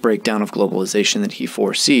in this breakdown of globalization that he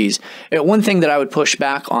foresees. One thing that I would push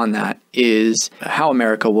back on that is how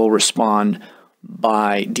America will respond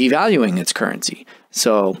by devaluing its currency.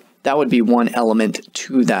 So that would be one element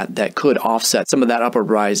to that could offset some of that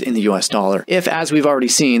upward rise in the U.S. dollar. If, as we've already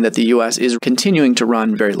seen, that the U.S. is continuing to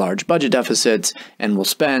run very large budget deficits and will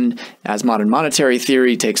spend as modern monetary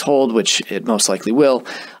theory takes hold, which it most likely will,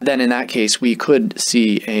 then in that case, we could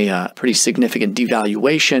see a pretty significant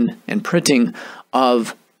devaluation and printing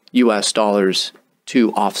of U.S. dollars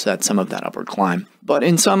to offset some of that upward climb. But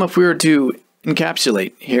in sum, if we were to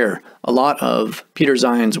encapsulate here a lot of Peter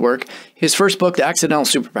Zeihan's work, his first book, The Accidental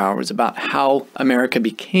Superpower, was about how America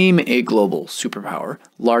became a global superpower,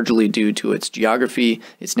 largely due to its geography,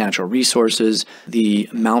 its natural resources, the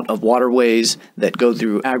amount of waterways that go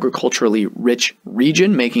through agriculturally rich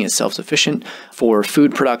region, making it self-sufficient for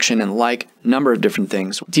food production and like, number of different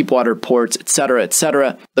things, deep water ports,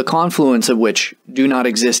 etc., the confluence of which do not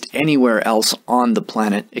exist anywhere else on the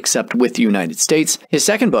planet except with the United States. His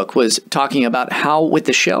second book was talking about how with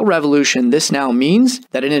the shale revolution, this now means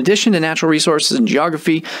that in addition to natural resources and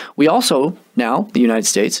geography, we also now, the United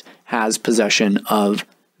States, has possession of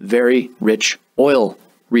very rich oil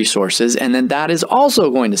resources, and then that is also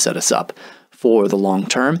going to set us up for the long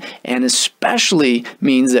term, and especially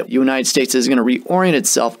means that the United States is going to reorient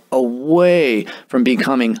itself away from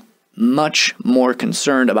becoming much more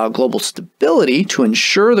concerned about global stability to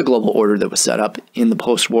ensure the global order that was set up in the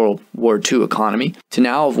post-World War II economy, to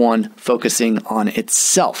now of one focusing on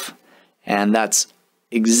itself. And that's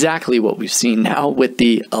exactly what we've seen now with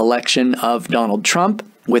the election of Donald Trump,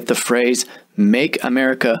 with the phrase, "Make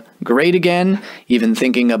America Great Again," even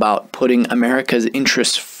thinking about putting America's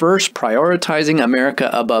interests first, prioritizing America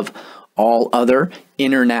above all other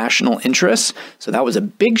international interests. So that was a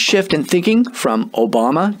big shift in thinking from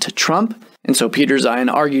Obama to Trump. And so Peter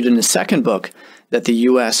Zeihan argued in his second book that the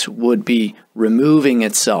U.S. would be removing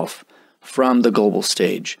itself from the global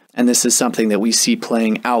stage. And this is something that we see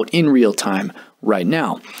playing out in real time right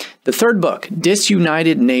now. The third book,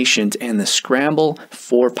 Disunited Nations and the Scramble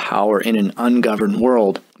for Power in an Ungoverned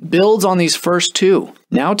World, builds on these first two,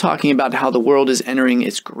 now talking about how the world is entering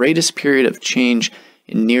its greatest period of change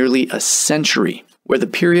in nearly a century, where the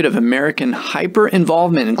period of American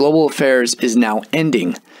hyper-involvement in global affairs is now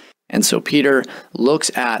ending. And so Peter looks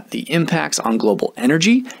at the impacts on global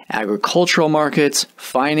energy, agricultural markets,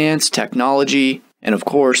 finance, technology, and of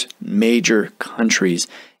course, major countries.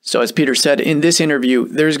 So as Peter said in this interview,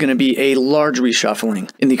 there's going to be a large reshuffling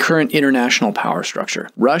in the current international power structure.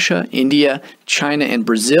 Russia, India, China, and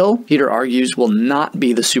Brazil, Peter argues, will not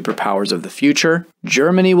be the superpowers of the future.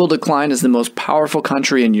 Germany will decline as the most powerful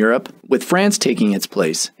country in Europe, with France taking its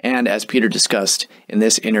place. And as Peter discussed in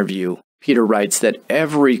this interview, Peter writes that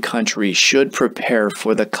every country should prepare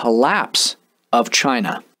for the collapse of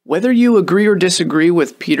China. Whether you agree or disagree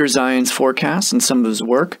with Peter Zeihan's forecasts and some of his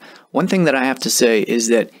work, one thing that I have to say is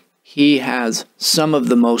that he has some of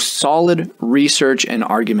the most solid research and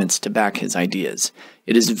arguments to back his ideas.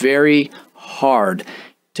 It is very hard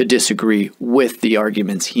to disagree with the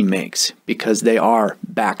arguments he makes because they are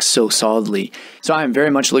backed so solidly. So I am very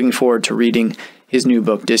much looking forward to reading his new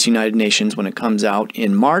book, Disunited Nations, when it comes out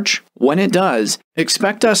in March. When it does,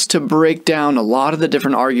 expect us to break down a lot of the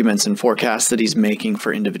different arguments and forecasts that he's making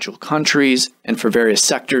for individual countries and for various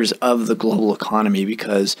sectors of the global economy,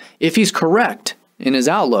 because if he's correct in his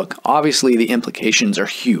outlook, obviously the implications are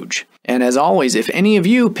huge. And as always, if any of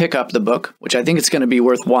you pick up the book, which I think it's going to be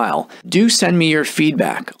worthwhile, do send me your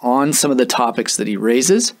feedback on some of the topics that he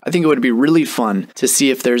raises. I think it would be really fun to see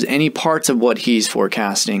if there's any parts of what he's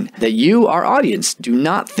forecasting that you, our audience, do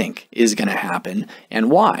not think is going to happen and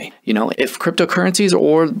why. You know, if cryptocurrencies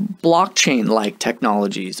or blockchain-like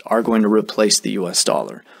technologies are going to replace the US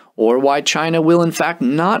dollar, or why China will in fact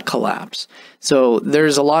not collapse. So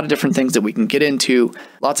there's a lot of different things that we can get into,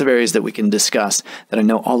 lots of areas that we can discuss that I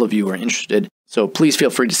know all of you are interested. So please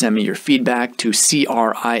feel free to send me your feedback to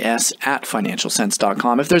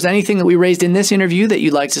cris@financialsense.com. If there's anything that we raised in this interview that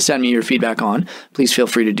you'd like to send me your feedback on, please feel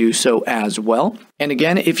free to do so as well. And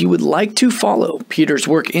again, if you would like to follow Peter's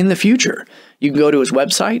work in the future, you can go to his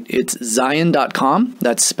website. It's Zeihan.com.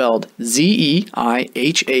 That's spelled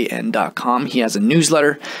Zeihan.com. He has a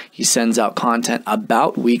newsletter. He sends out content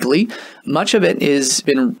about weekly. Much of it has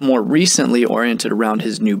been more recently oriented around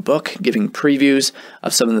his new book, giving previews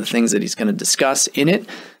of some of the things that he's going to discuss in it.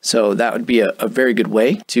 So that would be a very good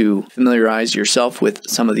way to familiarize yourself with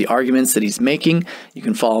some of the arguments that he's making. You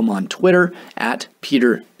can follow him on Twitter at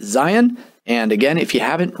Peter Zeihan. And again, if you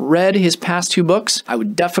haven't read his past two books, I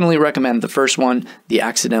would definitely recommend the first one, The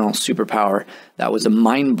Accidental Superpower. That was a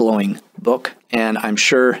mind-blowing book. And I'm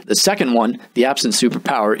sure the second one, The Absent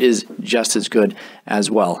Superpower, is just as good as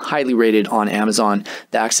well. Highly rated on Amazon.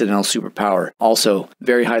 The Accidental Superpower, also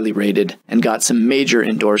very highly rated and got some major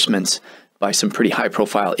endorsements by some pretty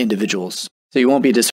high-profile individuals. So you won't be disappointed